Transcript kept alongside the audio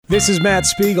This is Matt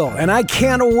Spiegel, and I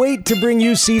can't wait to bring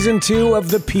you Season 2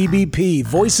 of the PBP,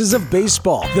 Voices of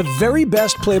Baseball. The very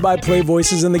best play-by-play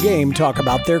voices in the game talk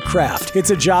about their craft. It's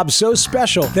a job so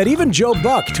special that even Joe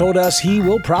Buck told us he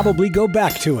will probably go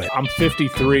back to it. I'm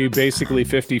 53, basically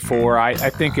 54. I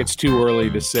think it's too early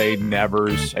to say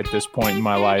nevers at this point in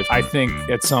my life. I think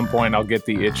at some point I'll get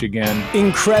the itch again.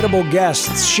 Incredible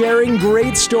guests sharing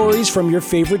great stories from your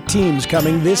favorite teams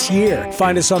coming this year.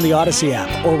 Find us on the Odyssey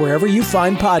app or wherever you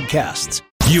find podcasts.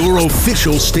 Your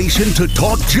official station to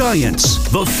talk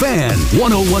Giants. The Fan,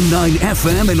 101.9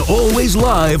 FM, and always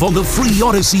live on the free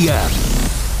Odyssey app.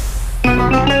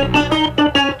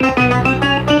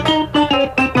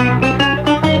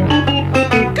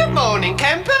 Good morning,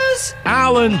 campers.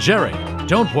 Alan Jerry.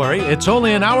 Don't worry, it's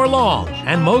only an hour long,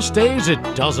 and most days it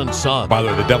doesn't suck. By the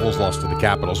way, the Devils lost to the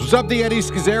Capitals. What's up, the Eddie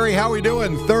Scazzeri? How we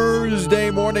doing?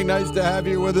 Thursday morning. Nice to have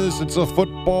you with us. It's a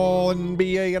football,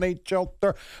 NBA, NHL.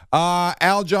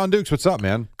 Al John Dukes, what's up,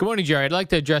 man? Good morning, Jerry. I'd like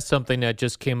to address something that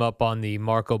just came up on the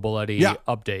Marco Belletti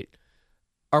update.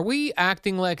 Are we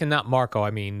acting like, and not Marco,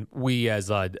 I mean we as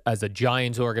a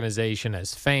Giants organization,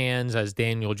 as fans, as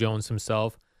Daniel Jones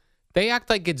himself, they act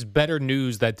like it's better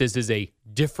news that this is a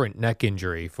different neck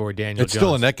injury for Daniel Jones. It's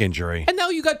still a neck injury. And now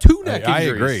you got two neck injuries. I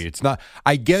agree. It's not.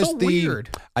 I guess so weird.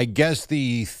 I guess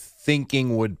the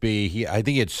thinking would be I think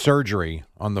he had surgery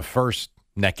on the first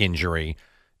neck injury.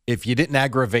 If you didn't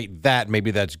aggravate that,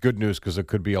 maybe that's good news because it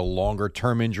could be a longer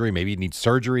term injury. Maybe you need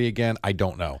surgery again. I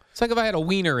don't know. It's like if I had a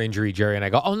wiener injury, Jerry, and I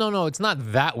go, oh, no, it's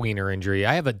not that wiener injury.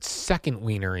 I have a second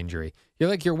wiener injury. You're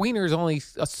like, your wiener is only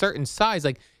a certain size.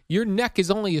 Like, your neck is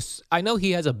only I know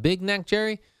he has a big neck,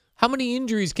 Jerry. How many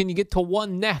injuries can you get to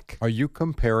one neck? Are you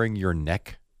comparing your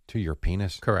neck to your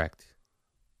penis? Correct.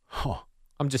 Huh.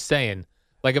 I'm just saying,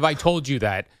 like if I told you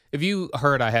that, if you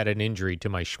heard I had an injury to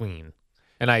my schween,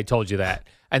 and I told you that,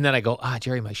 and then I go,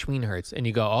 Jerry, my schween hurts, and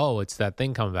you go, oh, it's that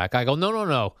thing coming back. I go,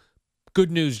 no.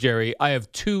 Good news, Jerry. I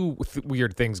have two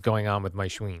weird things going on with my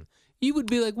schween. You would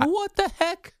be like, what the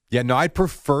heck? Yeah, no, I'd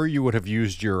prefer you would have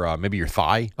used your maybe your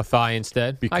thigh. A thigh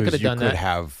instead? Because I could have done that. You could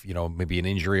have, maybe an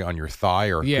injury on your thigh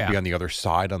or it could be on the other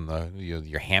side on the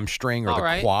your hamstring or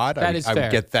the quad. That is fair. I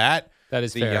would get that. That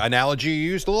is the fair. The analogy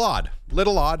you used, a little odd. A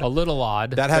little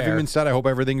odd. That having been said, I hope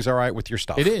everything's all right with your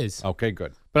stuff. It is. Okay,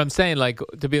 good. But I'm saying, like,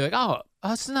 to be like,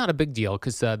 it's not a big deal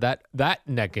because that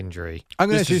neck injury. I'm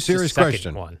going to ask you a serious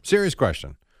question. Serious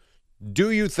question.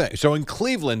 Do you think so? In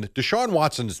Cleveland, Deshaun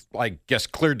Watson's, I guess,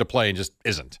 cleared to play and just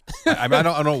isn't. I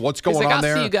don't know what's going on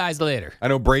there. I'll see you guys later. I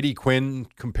know Brady Quinn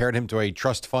compared him to a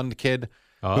trust fund kid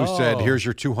who said, "Here's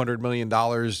your $200 million.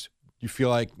 You feel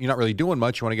like you're not really doing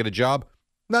much. You want to get a job?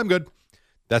 No, I'm good."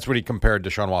 That's what he compared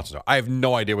Deshaun Watson to. I have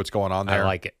no idea what's going on there. I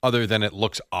like it. Other than it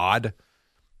looks odd.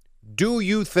 Do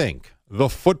you think, the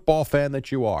football fan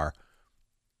that you are,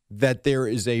 that there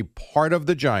is a part of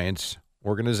the Giants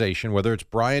organization, whether it's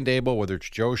Brian Daboll, whether it's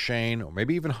Joe Schoen, or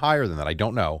maybe even higher than that, I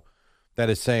don't know,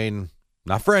 that is saying,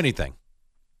 not for anything.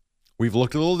 We've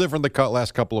looked a little different the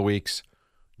last couple of weeks.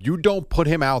 You don't put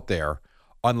him out there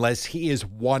unless he is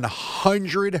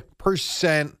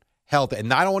 100% healthy.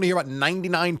 And I don't want to hear about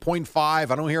 99.5. I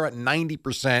don't hear about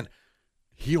 90%.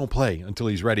 He don't play until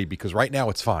he's ready because right now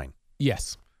it's fine.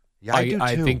 Yes. Yeah, I do too.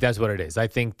 I think that's what it is. I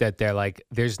think that they're like,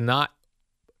 there's not,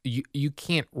 you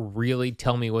can't really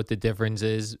tell me what the difference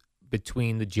is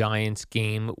between the Giants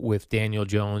game with Daniel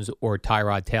Jones or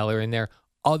Tyrod Taylor in there,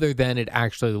 other than it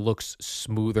actually looks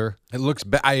smoother. It looks,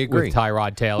 I agree. With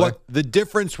Tyrod Taylor. What the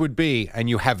difference would be, and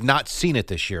you have not seen it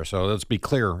this year, so let's be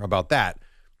clear about that.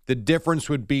 The difference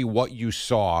would be what you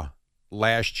saw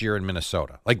last year in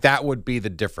Minnesota. Like that would be the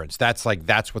difference. That's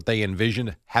what they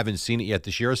envisioned. Haven't seen it yet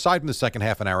this year. Aside from the second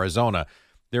half in Arizona,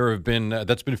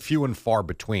 that's been few and far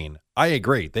between. I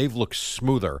agree. They've looked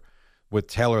smoother with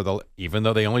Taylor, even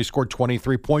though they only scored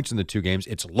 23 points in the two games.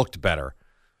 It's looked better.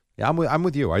 Yeah, I'm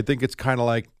with you. I think it's kind of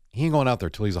like he ain't going out there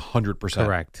till he's 100%.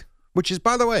 Correct. Which is,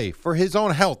 by the way, for his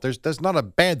own health. There's not a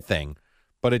bad thing,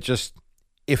 but it just,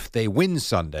 if they win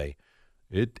Sunday,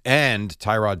 and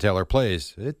Tyrod Taylor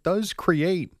plays, it does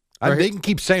create. They can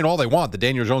keep saying all they want that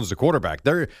Daniel Jones is the quarterback.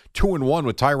 They're 2-1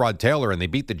 with Tyrod Taylor, and they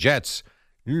beat the Jets.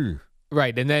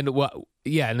 Right, and then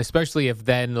and especially if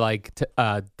then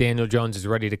Daniel Jones is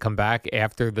ready to come back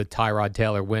after the Tyrod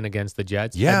Taylor win against the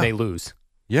Jets, and they lose.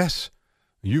 Yes,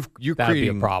 you're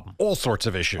creating a problem. All sorts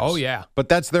of issues. Oh yeah, but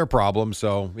that's their problem.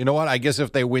 So you know what? I guess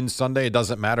if they win Sunday, it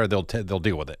doesn't matter. They'll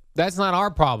deal with it. That's not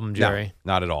our problem, Jerry.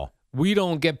 No, not at all. We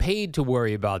don't get paid to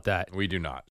worry about that. We do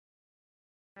not.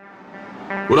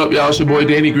 What up, y'all? It's your boy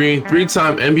Danny Green,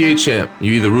 3-time NBA champ.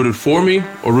 You either rooted for me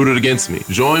or rooted against me.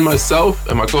 Join myself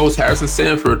and my co-host Harrison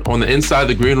Sanford on the Inside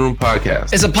the Green Room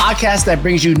podcast. It's a podcast that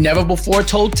brings you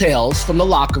never-before-told tales from the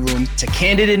locker room to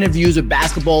candid interviews with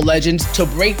basketball legends to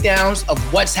breakdowns of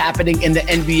what's happening in the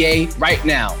NBA right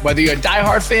now. Whether you're a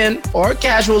diehard fan or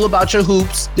casual about your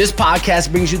hoops, this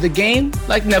podcast brings you the game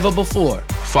like never before.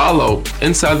 Follow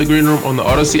Inside the Green Room on the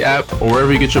Odyssey app or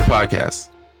wherever you get your podcasts.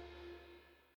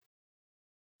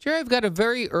 Jerry, I've got a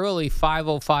very early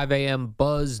 5:05 a.m.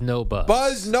 Buzz No Buzz.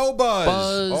 Buzz No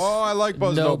Buzz. Oh, I like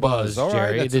Buzz No Buzz. All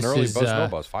Jerry. right, that's this an early is Buzz No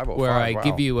Buzz. 5:05. Where I wow.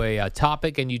 give you a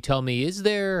topic and you tell me, is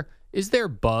there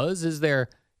buzz? Is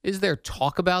there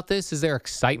talk about this? Is there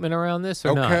excitement around this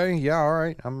or not? Okay, yeah, all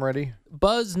right. I'm ready.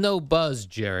 Buzz No Buzz,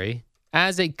 Jerry,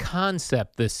 as a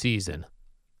concept this season.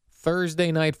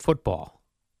 Thursday night football.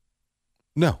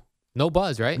 No. No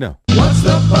buzz, right? No. What's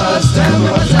the buzz? Tell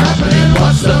me what's happening.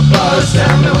 What's the buzz?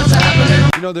 Tell me what's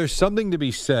happening. You know, there's something to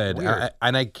be said,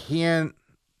 and I can't.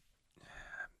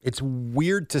 It's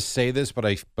weird to say this, but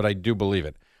I do believe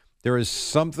it. There is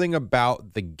something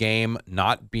about the game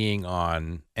not being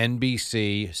on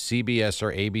NBC, CBS,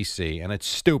 or ABC, and it's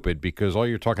stupid because all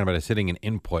you're talking about is hitting an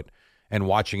input and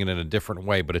watching it in a different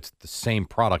way, but it's the same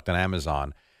product on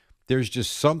Amazon. There's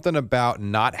just something about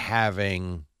not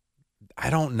having. I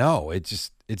don't know.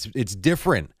 It's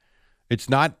different. It's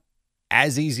not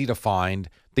as easy to find.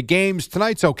 The games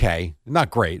tonight's okay.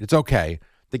 Not great. It's okay.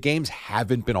 The games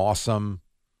haven't been awesome.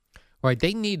 Right.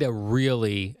 They need a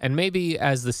really, and maybe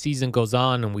as the season goes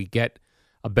on and we get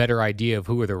a better idea of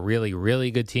who are the really,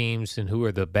 really good teams and who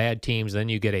are the bad teams, then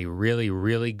you get a really,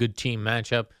 really good team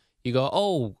matchup. You go,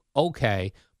 oh,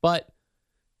 okay. But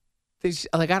there's,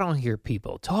 I don't hear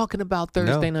people talking about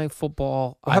Thursday night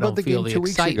football. Well, how about the game 2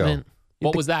 weeks ago?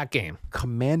 What was that game?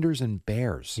 Commanders and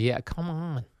Bears. Yeah, come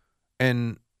on.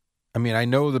 And, I mean, I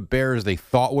know the Bears they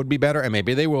thought would be better, and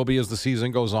maybe they will be as the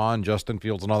season goes on, Justin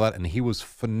Fields and all that, and he was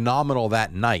phenomenal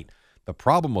that night. The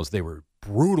problem was they were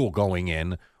brutal going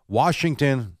in.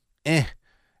 Washington, And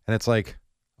it's like,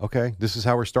 okay, this is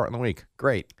how we're starting the week.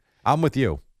 Great. I'm with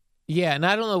you. Yeah, and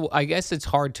I don't know. I guess it's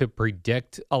hard to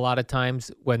predict a lot of times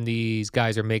when these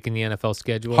guys are making the NFL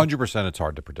schedule. 100% it's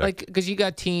hard to predict. Because you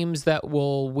got teams that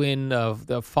will win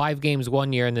the 5 games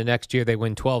one year and the next year they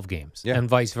win 12 games and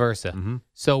vice versa. Mm-hmm.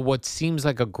 So what seems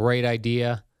like a great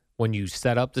idea when you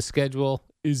set up the schedule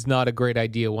is not a great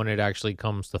idea when it actually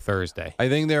comes to Thursday. I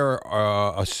think there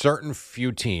are a certain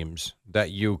few teams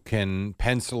that you can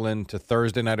pencil into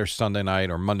Thursday night or Sunday night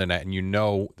or Monday night, and you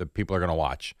know that people are going to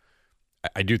watch.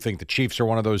 I do think the Chiefs are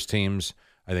one of those teams.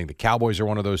 I think the Cowboys are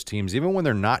one of those teams. Even when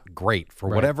they're not great, for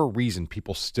whatever reason,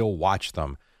 people still watch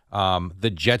them.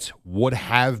 The Jets would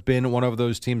have been one of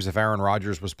those teams if Aaron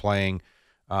Rodgers was playing.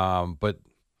 But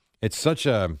it's such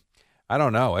a, I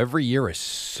don't know, every year is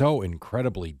so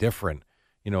incredibly different.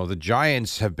 You know, the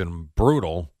Giants have been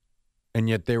brutal, and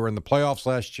yet they were in the playoffs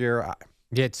last year.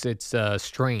 Yeah, it's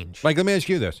strange. Mike, let me ask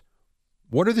you this.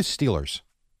 What are the Steelers?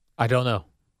 I don't know.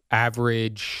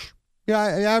 Average. Yeah,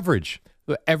 average.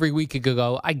 Every week you could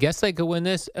go, I guess they could win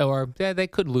this, or they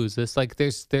could lose this. Like,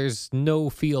 there's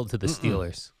no field to the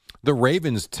Steelers. The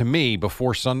Ravens, to me,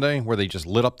 before Sunday, where they just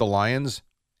lit up the Lions,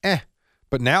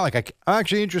 But now, I'm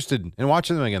actually interested in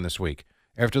watching them again this week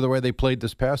after the way they played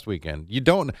this past weekend. You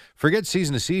don't forget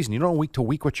season to season. You don't know week to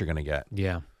week what you're going to get.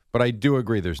 Yeah. But I do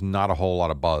agree there's not a whole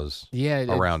lot of buzz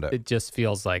around it. It just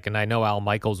feels like, and I know Al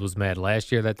Michaels was mad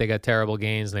last year that they got terrible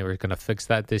gains and they were going to fix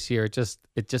that this year. It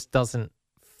just doesn't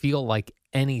feel like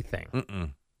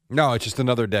anything. No, it's just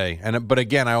another day. But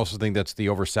again, I also think that's the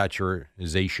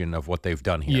oversaturation of what they've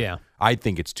done here. Yeah. I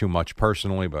think it's too much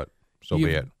personally, but so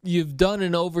be it. You've done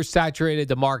and oversaturated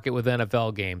the market with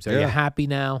NFL games. Are you happy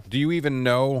now? Do you even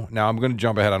know? Now, I'm going to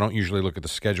jump ahead. I don't usually look at the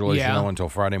schedule, as you know, until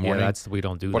Friday morning. Yeah, we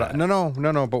don't do that.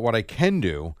 No. But what I can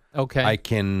do, okay, I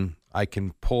can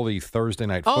pull the Thursday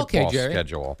night football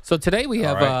schedule. So today we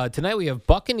have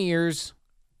Buccaneers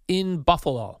in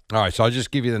Buffalo. All right, so I'll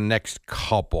just give you the next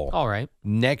couple. All right.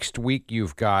 Next week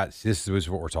you've got, this is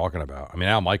what we're talking about. I mean,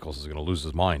 Al Michaels is going to lose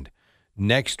his mind.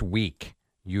 Next week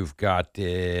you've got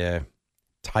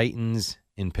Titans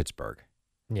in Pittsburgh.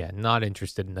 Yeah, not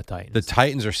interested in the Titans. The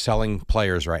Titans are selling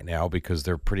players right now because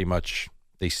they're pretty much,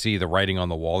 they see the writing on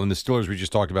the wall. And the Steelers we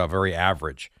just talked about, very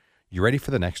average. You ready for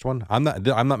the next one? I'm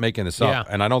not making this up,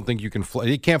 and I don't think you can.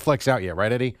 You can't flex out yet,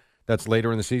 right, Eddie? That's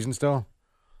later in the season still.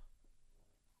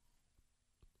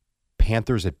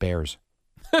 Panthers at Bears.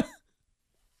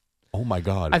 Oh my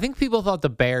God! I think people thought the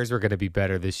Bears were going to be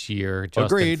better this year.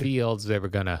 Justin Fields, they were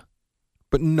going to.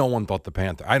 But no one thought the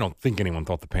Panthers. I don't think anyone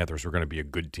thought the Panthers were going to be a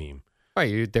good team.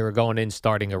 Right, they were going in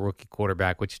starting a rookie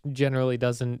quarterback, which generally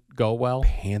doesn't go well.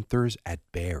 Panthers at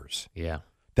Bears. Yeah.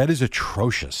 That is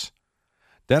atrocious.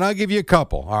 Then I'll give you a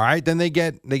couple. All right. Then they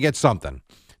get something.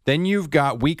 Then you've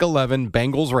got Week 11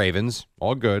 Bengals Ravens.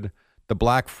 All good. The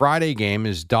Black Friday game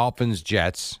is Dolphins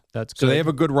Jets. That's good. So they have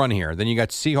a good run here. Then you got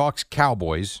Seahawks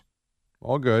Cowboys.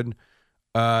 All good.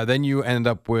 Then you end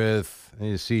up with,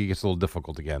 you see, it gets a little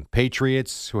difficult again.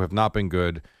 Patriots, who have not been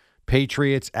good.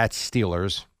 Patriots at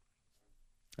Steelers.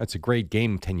 That's a great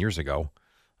game 10 years ago.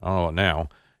 Oh, now.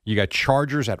 You got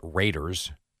Chargers at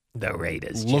Raiders. The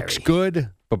Raiders, Looks Jerry. good,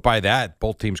 but by that,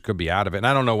 both teams could be out of it. And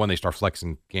I don't know when they start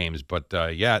flexing games, but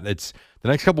it's the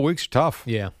next couple weeks are tough.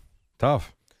 Yeah.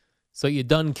 Tough. So you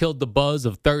done killed the buzz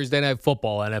of Thursday Night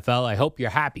Football, NFL. I hope you're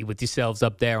happy with yourselves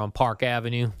up there on Park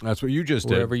Avenue. That's what you just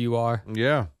did. Wherever you are.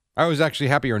 Yeah. I was actually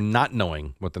happier not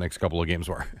knowing what the next couple of games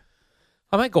were.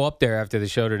 I might go up there after the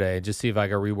show today and just see if I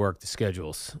can rework the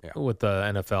schedules with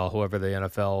the NFL, whoever the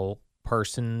NFL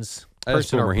persons,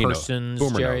 Boomer, he knows. persons,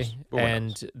 Boomer Jerry, knows. Boomer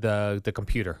and the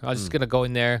computer. I'm just going to go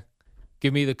in there,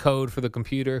 give me the code for the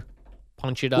computer,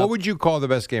 punch it up. What would you call the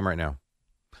best game right now?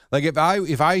 Like if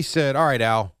I said, all right,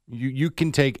 Al, you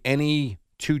can take any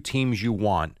two teams you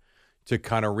want to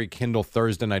kind of rekindle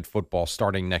Thursday Night Football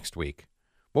starting next week,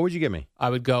 what would you give me? I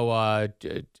would go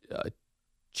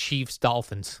Chiefs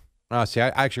Dolphins. See, I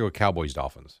actually go Cowboys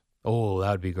Dolphins. Oh,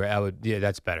 that would be great. Yeah,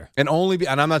 that's better. And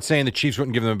I'm not saying the Chiefs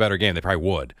wouldn't give them a better game. They probably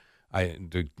would.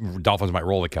 The Dolphins might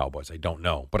roll the Cowboys. I don't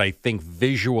know. But I think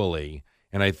visually,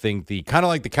 and I think the kind of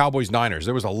like the Cowboys-Niners,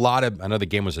 there was a lot of, I know the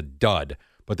game was a dud,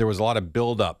 but there was a lot of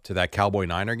build-up to that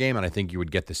Cowboy-Niner game, and I think you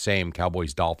would get the same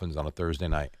Cowboys-Dolphins on a Thursday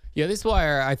night. Yeah, this is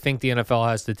why I think the NFL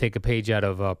has to take a page out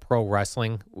of pro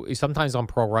wrestling. Sometimes on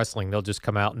pro wrestling, they'll just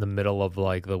come out in the middle of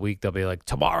like the week. They'll be like,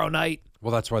 tomorrow night.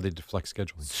 Well, that's why they deflect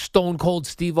scheduling. Stone Cold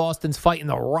Steve Austin's fighting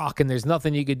The Rock, and there's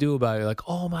nothing you could do about it. You're like,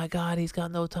 oh, my God, he's got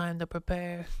no time to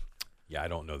prepare. Yeah, I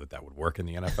don't know that would work in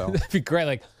the NFL. That'd be great.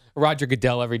 Like Roger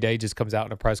Goodell every day just comes out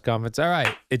in a press conference. All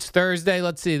right, it's Thursday.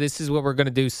 Let's see. This is what we're going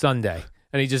to do Sunday.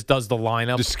 And he just does the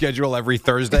lineup. Just schedule every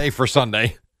Thursday for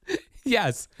Sunday.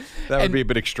 Yes. That would be a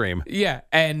bit extreme. Yeah,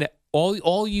 and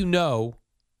all you know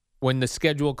when the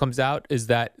schedule comes out is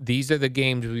that these are the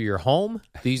games where you're home,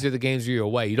 these are the games where you're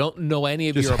away. You don't know any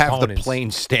of Just your have opponents. the plane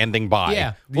standing by.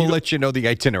 Yeah. We'll let you know the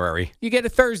itinerary. You get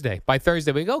it Thursday. By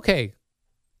Thursday, we go, okay,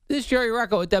 this Jerry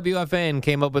Recco at WFN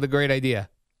came up with a great idea.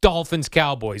 Dolphins,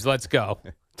 Cowboys, let's go.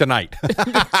 Tonight.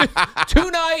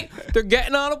 Tonight, they're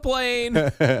getting on a plane.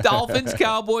 Dolphins,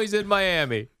 Cowboys in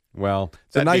Miami. Well,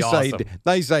 it's a That'd nice, be awesome.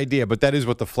 nice idea, but that is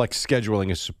what the flex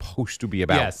scheduling is supposed to be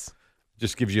about. Yes.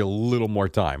 Just gives you a little more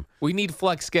time. We need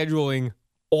flex scheduling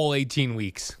all 18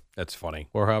 weeks. That's funny.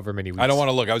 Or however many weeks. I don't want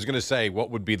to look. I was going to say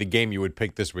what would be the game you would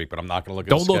pick this week, but I'm not going to look at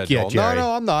Don't the look schedule. yet, Jerry.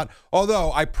 No, I'm not.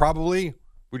 Although I probably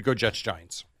would go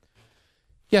Jets-Giants.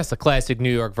 Yes, a classic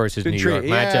New York versus New York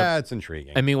matchup. Yeah, it's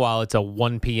intriguing. And meanwhile, it's a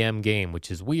 1 p.m. game,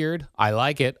 which is weird. I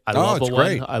like it. I love it's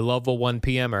great. I love a 1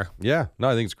 p.m.er. Yeah, no,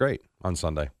 I think it's great on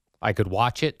Sunday. I could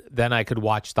watch it, then I could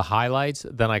watch the highlights,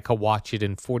 then I could watch it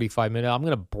in 45 minutes. I'm going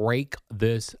to break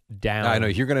this down. I know.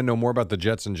 You're going to know more about the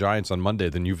Jets and Giants on Monday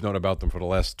than you've known about them for the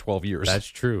last 12 years. That's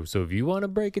true. So if you want to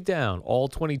break it down, all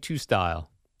 22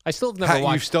 style. I still have never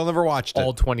watched You've still never watched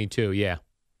all it. 22, yeah.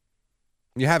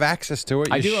 You have access to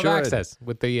it. I You do have should. access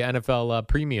with the NFL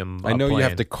premium. I know you plan.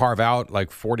 have to carve out like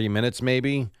 40 minutes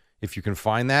maybe, if you can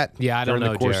find that Yeah, I don't during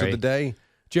know, the course Jerry. of the day.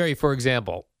 Jerry, for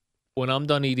example, when I'm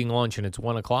done eating lunch and it's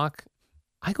 1 o'clock,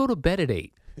 I go to bed at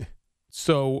 8.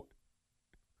 So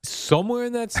somewhere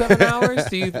in that 7 hours,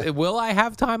 will I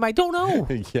have time? I don't know.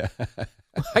 Yeah.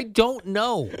 I don't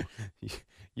know.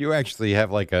 You actually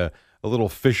have like a little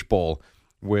fishbowl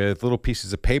with little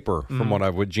pieces of paper from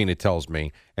what Gina tells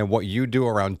me. And what you do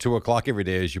around 2 o'clock every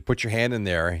day is you put your hand in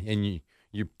there and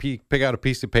you pick out a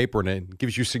piece of paper and it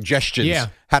gives you suggestions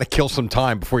how to kill some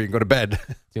time before you can go to bed.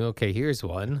 Okay, here's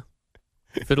one.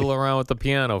 Fiddle around with the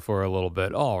piano for a little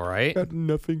bit. All right. Got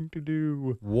nothing to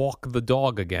do. Walk the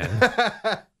dog again.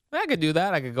 I could do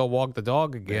that. I could go walk the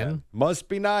dog again. Yeah. Must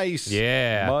be nice.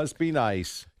 Yeah. Must be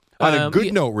nice. On a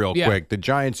good note, real yeah. quick, the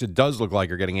Giants, it does look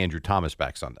like are getting Andrew Thomas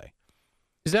back Sunday.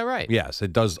 Is that right? Yes,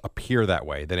 it does appear that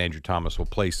way, that Andrew Thomas will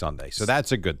play Sunday. So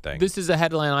that's a good thing. This is a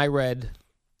headline I read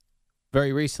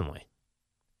very recently.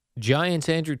 Giants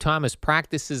Andrew Thomas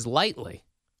practices lightly,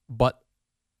 but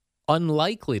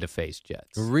unlikely to face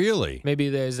Jets. Really? Maybe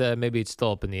maybe it's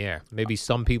still up in the air. Maybe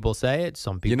some people say it,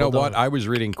 some people You know don't. what? I was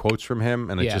reading quotes from him,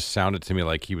 and it Yeah. just sounded to me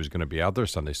like he was going to be out there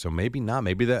Sunday. So maybe not.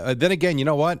 Maybe that. Then again, you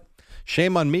know what?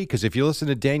 Shame on me, because if you listen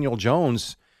to Daniel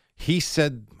Jones, he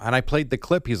said, and I played the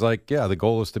clip, he's like, yeah, the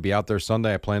goal is to be out there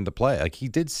Sunday. I plan to play. Like, he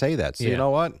did say that. So Yeah. you know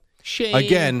what? Shame.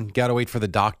 Again, got to wait for the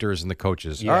doctors and the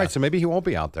coaches. Yeah. All right, so maybe he won't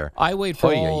be out there. I wait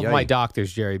for all of my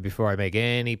doctors, Jerry, before I make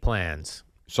any plans.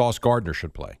 Sauce Gardner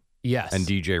should play. Yes. And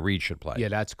DJ Reed should play. Yeah,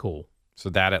 that's cool. So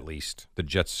that at least. The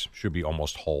Jets should be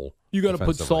almost whole. You got to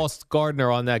put Sauce Gardner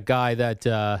on that guy that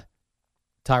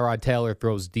Tyrod Taylor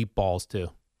throws deep balls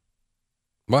to.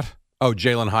 What? Oh,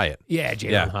 Jalen Hyatt. Yeah,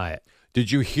 Jalen Hyatt. Did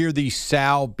you hear the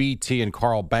Sal, BT, and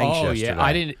Carl Banks yesterday? Yeah,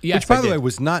 I didn't. Yes, Which, by the way,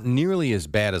 was not nearly as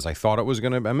bad as I thought it was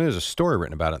going to be. I mean, there's a story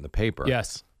written about it in the paper.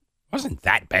 Yes. It wasn't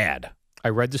that bad. I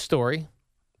read the story.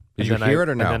 Did you hear it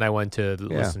or no? And then I went to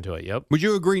listen to it. Yep. Would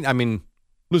you agree? I mean,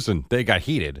 listen, they got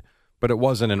heated, but it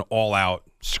wasn't an all-out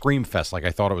scream fest like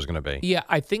I thought it was going to be. Yeah,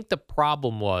 I think the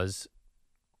problem was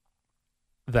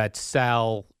that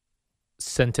Sal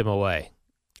sent him away.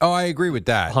 Oh, I agree with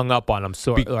that. Hung up on him.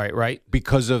 Right?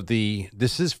 Because of I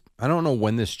don't know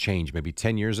when this changed, maybe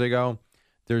 10 years ago.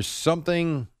 There's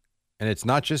something, and it's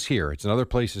not just here, it's in other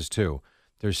places too.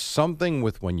 There's something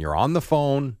with when you're on the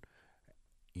phone,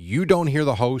 you don't hear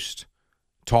the host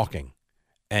talking.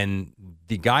 And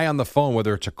the guy on the phone,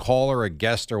 whether it's a caller, a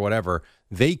guest, or whatever,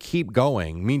 they keep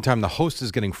going. Meantime, the host is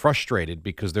getting frustrated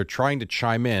because they're trying to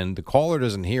chime in. The caller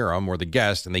doesn't hear them or the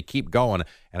guest, and they keep going.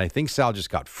 And I think Sal just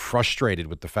got frustrated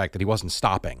with the fact that he wasn't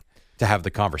stopping to have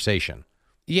the conversation.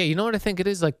 Yeah, you know what I think it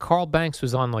is? Like Carl Banks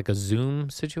was on like a Zoom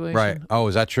situation. Right. Oh,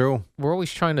 is that true? We're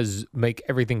always trying to make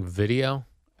everything video.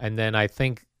 And then I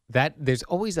think that there's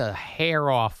always a hair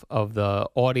off of the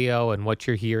audio and what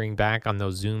you're hearing back on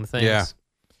those Zoom things. Yeah.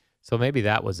 So maybe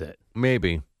that was it.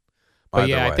 Maybe. But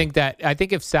yeah, I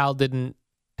think if Sal didn't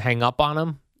hang up on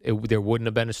him, there wouldn't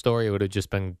have been a story. It would have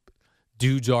just been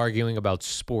dudes arguing about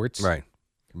sports. Right.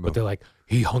 But they're like,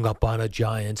 he hung up on a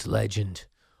Giants legend.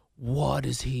 What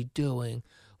is he doing?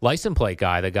 License plate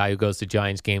guy, the guy who goes to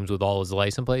Giants games with all his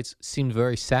license plates, seemed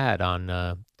very sad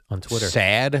on Twitter.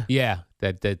 Sad? Yeah,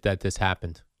 that this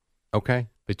happened. Okay.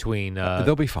 Between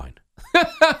they'll be fine.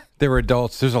 They're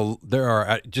adults. There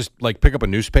are just like pick up a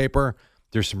newspaper.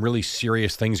 There's some really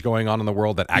serious things going on in the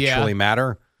world that actually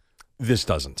matter. This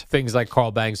doesn't. Things like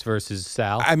Carl Banks versus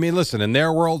Sal. I mean, listen, in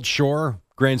their world, sure,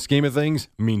 grand scheme of things,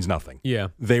 means nothing. Yeah.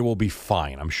 They will be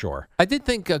fine, I'm sure. I did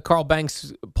think Carl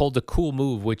Banks pulled a cool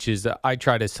move, which is I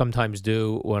try to sometimes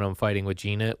do when I'm fighting with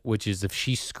Gina, which is if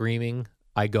she's screaming,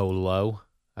 I go low.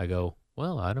 I go,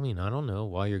 well, I don't know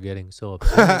why you're getting so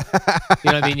upset.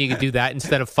 You know what I mean? You could do that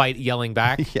instead of yelling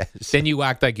back. Yes. Then you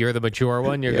act like you're the mature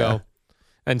one. You go,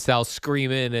 and Sal's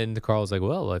screaming, and Carl's like,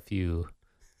 well, if you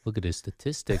look at his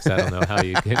statistics, I don't know how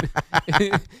you can.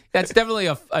 That's definitely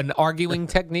an arguing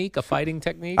technique, a fighting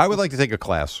technique. I would like to take a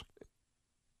class.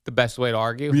 The best way to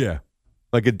argue? Yeah.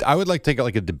 I would like to take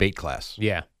like a debate class.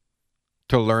 Yeah.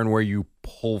 To learn where you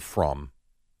pull from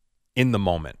in the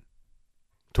moment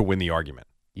to win the argument.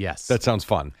 Yes. That sounds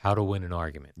fun. How to win an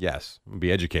argument. Yes.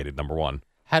 Be educated, number one.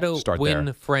 How to Start Win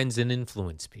there. Friends and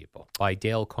Influence People by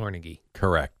Dale Carnegie.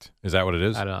 Correct. Is that what it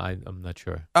is? I'm not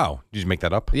sure. Oh, did you make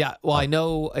that up? Yeah. Well, I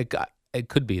know it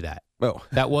could be that. Oh.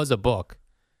 That was a book.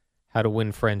 How to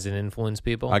Win Friends and Influence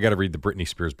People. I got to read the Britney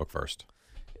Spears book first.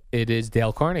 It is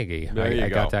Dale Carnegie. I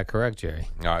got that correct, Jerry.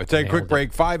 All right, we'll take a quick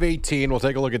break. 5:18. We'll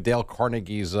take a look at Dale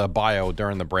Carnegie's bio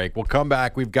during the break. We'll come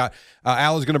back. We've got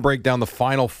Al is going to break down the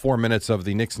final 4 minutes of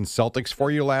the Knicks and Celtics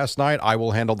for you last night. I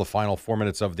will handle the final 4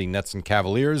 minutes of the Nets and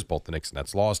Cavaliers. Both the Knicks and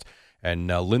Nets lost. And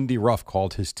Lindy Ruff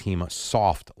called his team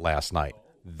soft last night.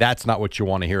 That's not what you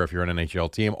want to hear if you're an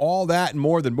NHL team. All that and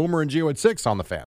more than Boomer and Gio at 6 on the Fan.